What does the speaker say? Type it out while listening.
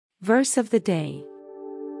Verse of the day.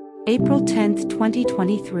 April 10,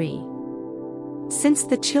 2023. Since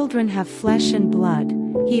the children have flesh and blood,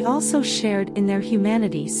 he also shared in their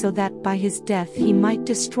humanity so that by his death he might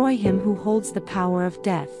destroy him who holds the power of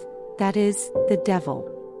death, that is, the devil.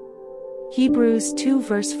 Hebrews 2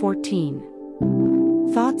 verse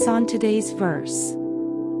 14. Thoughts on today's verse.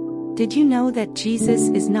 Did you know that Jesus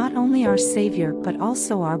is not only our Savior but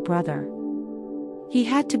also our brother? He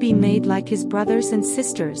had to be made like his brothers and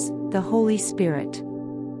sisters, the Holy Spirit.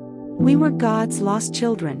 We were God's lost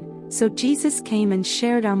children, so Jesus came and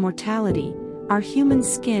shared our mortality, our human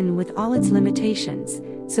skin with all its limitations,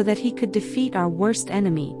 so that he could defeat our worst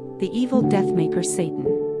enemy, the evil deathmaker Satan.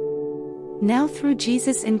 Now through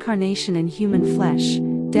Jesus' incarnation in human flesh,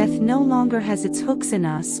 death no longer has its hooks in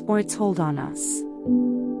us or its hold on us.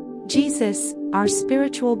 Jesus, our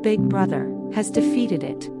spiritual big brother, has defeated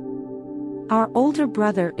it. Our older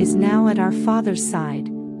brother is now at our Father's side,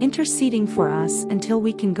 interceding for us until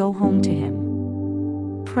we can go home to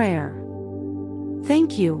him. Prayer.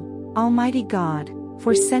 Thank you, Almighty God,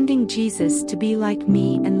 for sending Jesus to be like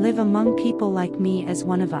me and live among people like me as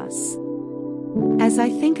one of us. As I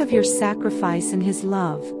think of your sacrifice and his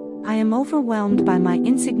love, I am overwhelmed by my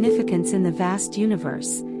insignificance in the vast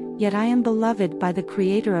universe, yet I am beloved by the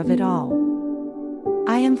Creator of it all.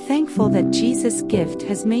 I am thankful that Jesus' gift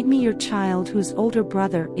has made me your child whose older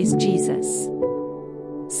brother is Jesus.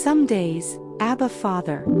 Some days, Abba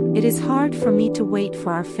Father, it is hard for me to wait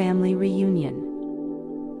for our family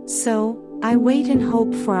reunion. So, I wait and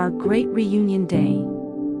hope for our great reunion day.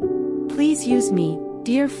 Please use me,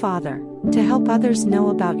 dear Father, to help others know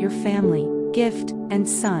about your family, gift, and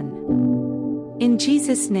son. In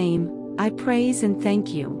Jesus' name, I praise and thank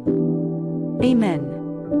you. Amen.